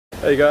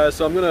Hey guys,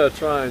 so I'm going to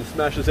try and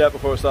smash this out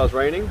before it starts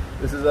raining.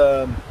 This is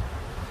the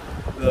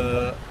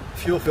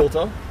fuel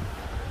filter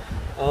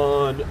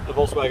on a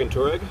Volkswagen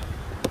Touareg.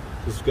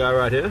 This guy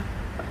right here.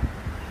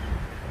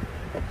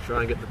 Try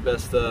and get the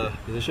best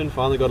position.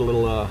 Finally got a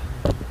little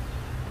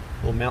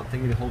mount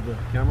thingy to hold the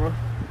camera.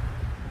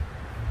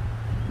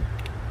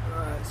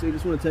 Alright, so you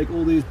just want to take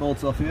all these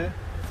bolts off here.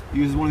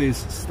 Use one of these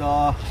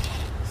star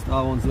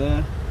ones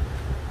there.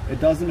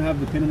 It doesn't have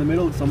the pin in the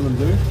middle, some of them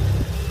do.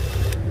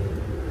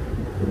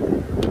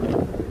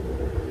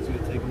 Just going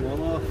to take them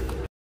all off.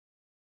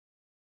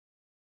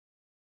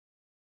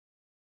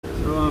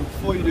 So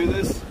before you do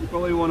this, you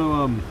probably want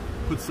to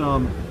put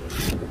some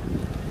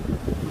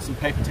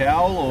paper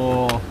towel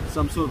or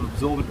some sort of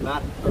absorbent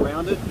mat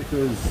around it,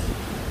 because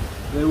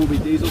there will be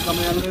diesel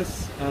coming out of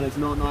this, and it's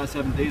not nice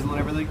having diesel and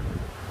everything,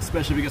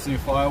 especially if it gets on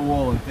your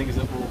firewall and things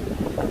that will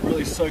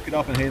really soak it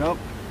up and heat up.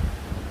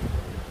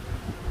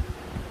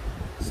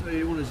 So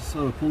you want to just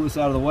sort of pull this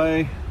out of the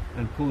way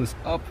and pull this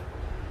up.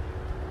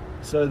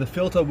 So the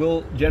filter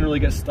will generally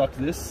get stuck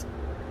to this.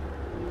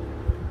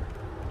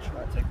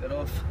 Try to take that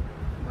off.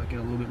 Might get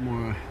a little bit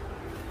more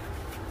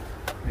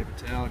paper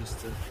towel just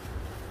to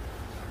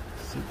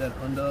sit that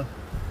under.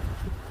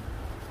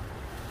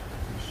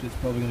 This shit's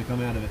probably going to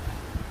come out of it.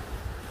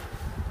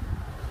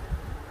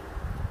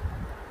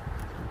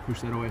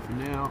 Push that away for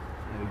now.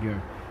 There we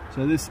go.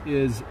 So this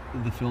is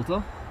the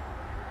filter.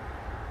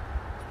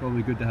 It's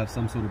probably good to have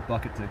some sort of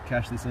bucket to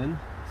cash this in.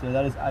 So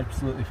that is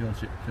absolutely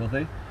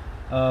filthy.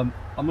 I'm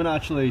going to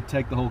actually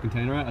take the whole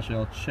container out. Actually,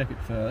 I'll check it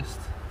first.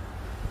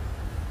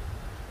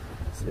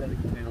 See how the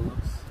container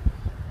looks.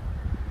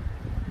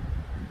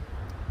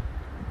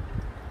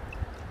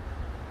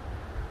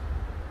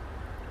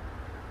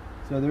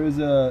 So there's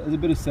a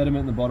bit of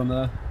sediment in the bottom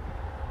there.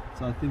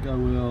 So I think I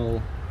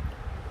will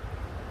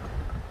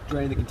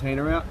drain the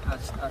container out,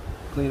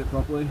 clean it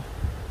properly.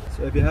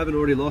 So if you haven't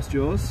already lost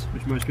yours,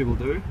 which most people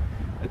do,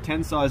 a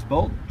 10 size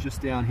bolt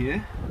just down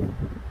here,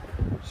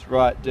 just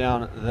right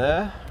down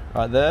there,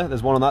 right there.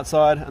 There's one on that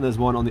side and there's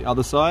one on the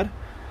other side.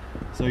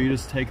 So you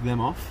just take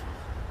them off.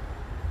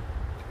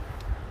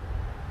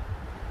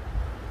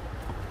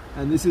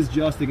 And this is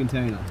just the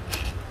container.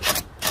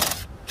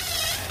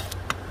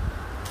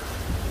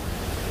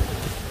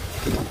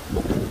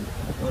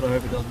 God, I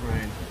hope it doesn't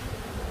rain.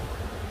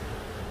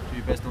 Do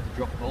your best not to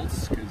drop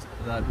bolts, because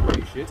that would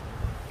be shit.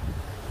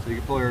 So you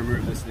can probably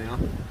remove this now.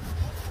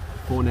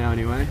 For now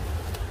anyway.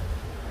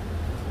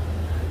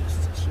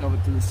 Just shove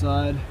it to the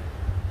side.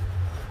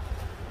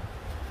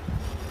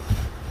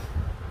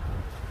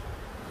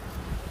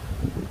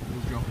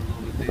 Just dropping a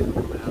little bit of diesel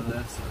coming out of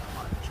there, so I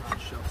might try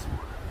and shove some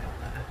more out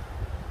there.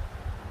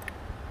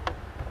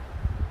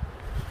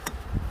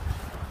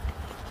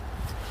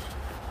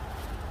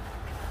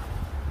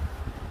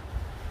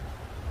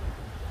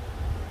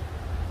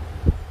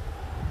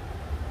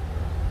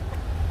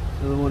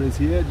 The other one is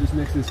here, just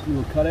next to this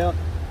little cutout.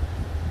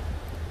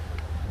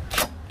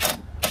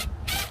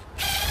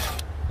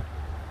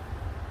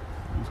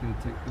 I'm just going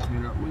to take the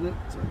container up with it,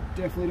 so I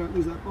definitely don't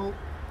lose that bolt.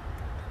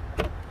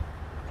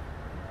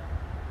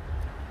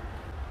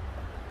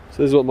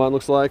 So this is what mine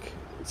looks like.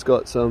 It's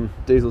got some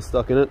diesel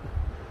stuck in it.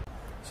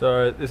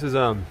 So this is,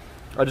 I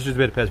just used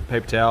a bit of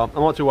paper towel.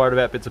 I'm not too worried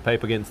about bits of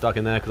paper getting stuck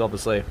in there, because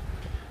obviously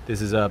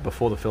this is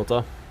before the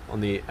filter,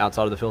 on the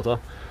outside of the filter.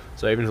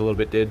 So even if a little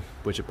bit did,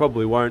 which it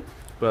probably won't,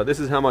 but this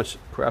is how much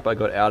crap I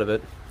got out of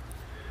it.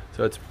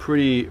 So it's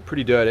pretty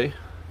dirty.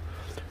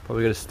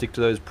 Probably gonna stick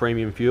to those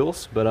premium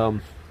fuels, but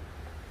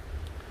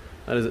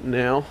that is it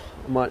now.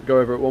 I might go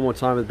over it one more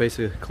time with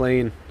basically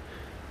clean.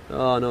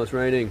 Oh no, it's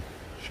raining.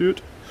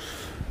 Shoot.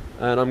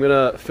 And I'm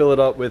gonna fill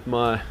it up with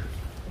my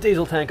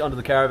diesel tank under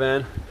the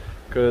caravan,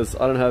 because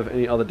I don't have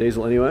any other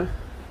diesel anyway.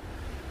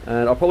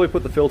 And I'll probably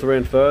put the filter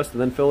in first and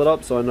then fill it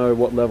up, so I know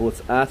what level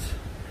it's at.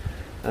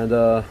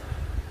 And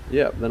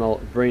yeah, then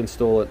I'll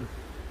reinstall it.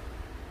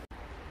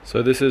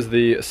 So this is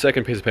the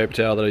second piece of paper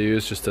towel that I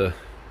use just to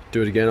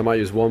do it again. I might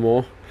use one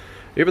more.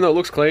 Even though it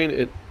looks clean,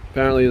 it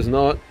apparently is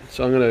not.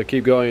 So I'm going to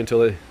keep going until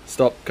they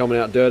stop coming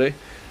out dirty.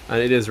 And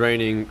it is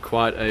raining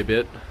quite a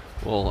bit.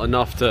 Well,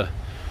 enough to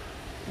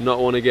not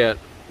want to get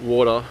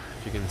water.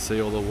 If you can see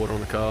all the water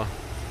on the car.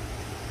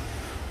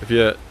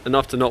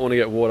 Enough to not want to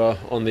get water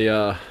on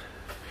the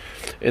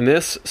in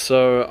this.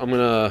 So I'm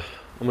gonna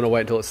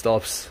wait until it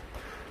stops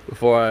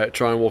before I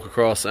try and walk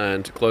across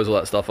and close all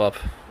that stuff up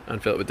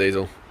and fill it with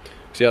diesel.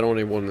 See, I don't want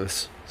any water in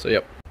this. So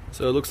yep.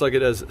 So it looks like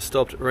it has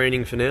stopped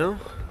raining for now.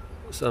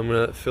 So I'm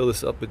gonna fill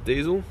this up with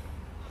diesel.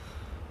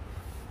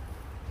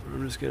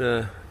 I'm just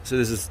gonna, so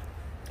this is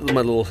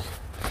my little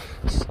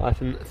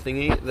siphon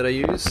thingy that I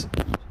use.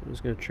 I'm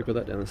just gonna trickle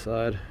that down the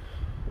side.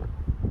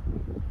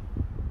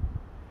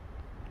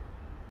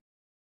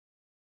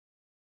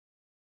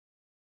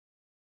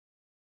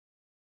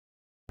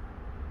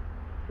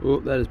 Oh,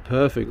 that is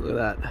perfect, look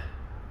at that.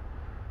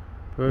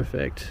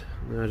 Perfect.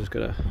 Now I just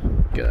gotta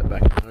get that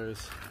back in the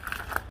hose.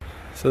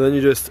 So then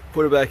you just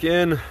put it back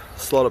in,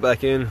 slot it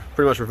back in,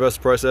 pretty much reverse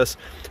the process.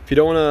 If you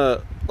don't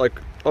wanna like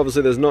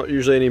Obviously there's not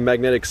usually any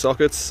magnetic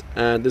sockets,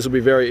 and this will be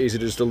very easy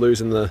just to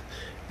lose in the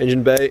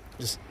engine bay.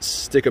 Just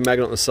stick a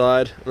magnet on the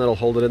side and that'll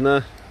hold it in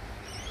there.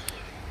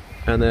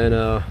 And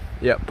then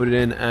yeah, put it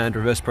in and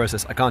reverse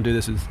process. I can't do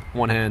this with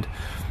one hand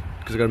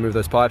because I've got to move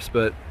those pipes,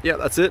 but yeah,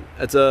 that's it.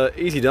 It's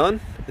easy done.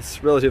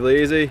 It's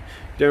relatively easy. You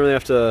don't really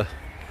have to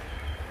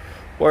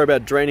worry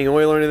about draining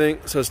oil or anything,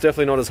 so it's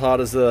definitely not as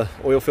hard as the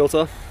oil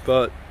filter.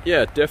 But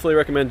yeah, definitely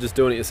recommend just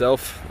doing it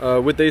yourself.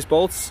 With these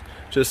bolts,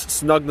 just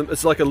snug them.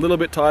 It's like a little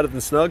bit tighter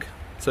than snug,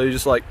 so you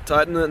just like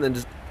tighten it and then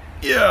just,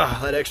 yeah,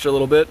 that extra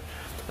little bit,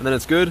 and then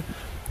it's good.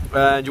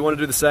 And you want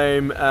to do the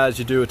same as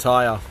you do a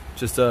tire,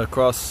 just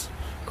cross,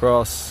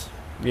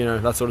 you know,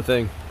 that sort of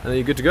thing, and then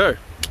you're good to go.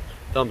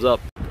 Thumbs up.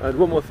 And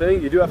one more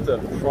thing, you do have to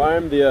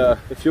prime the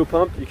fuel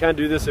pump. You can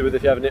do this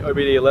if you have an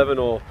OBD11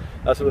 or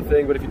that sort of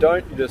thing, but if you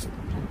don't, you just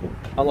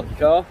unlock your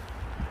car,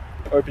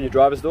 open your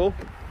driver's door,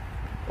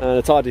 and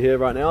it's hard to hear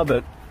right now,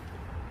 but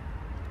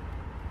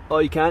oh,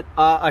 you can't.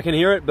 I can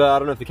hear it, but I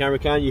don't know if the camera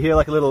can. You hear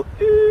like a little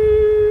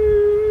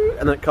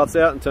and then it cuts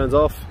out and turns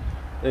off.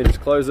 Then you just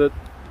close it,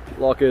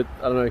 lock it,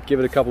 I don't know, give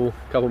it a couple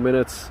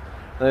minutes,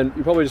 and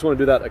you probably just want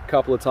to do that a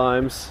couple of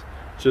times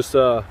just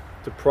to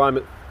prime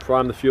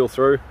the fuel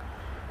through,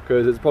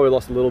 because it's probably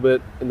lost a little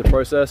bit in the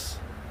process.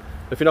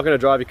 If you're not going to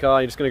drive your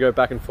car, you're just going to go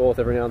back and forth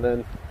every now and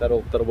then,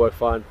 that'll work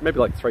fine. Maybe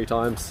like 3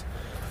 times,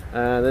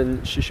 and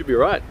then she should be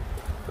right.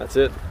 That's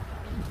it.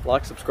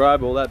 Like,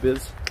 subscribe, all that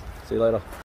biz. See you later.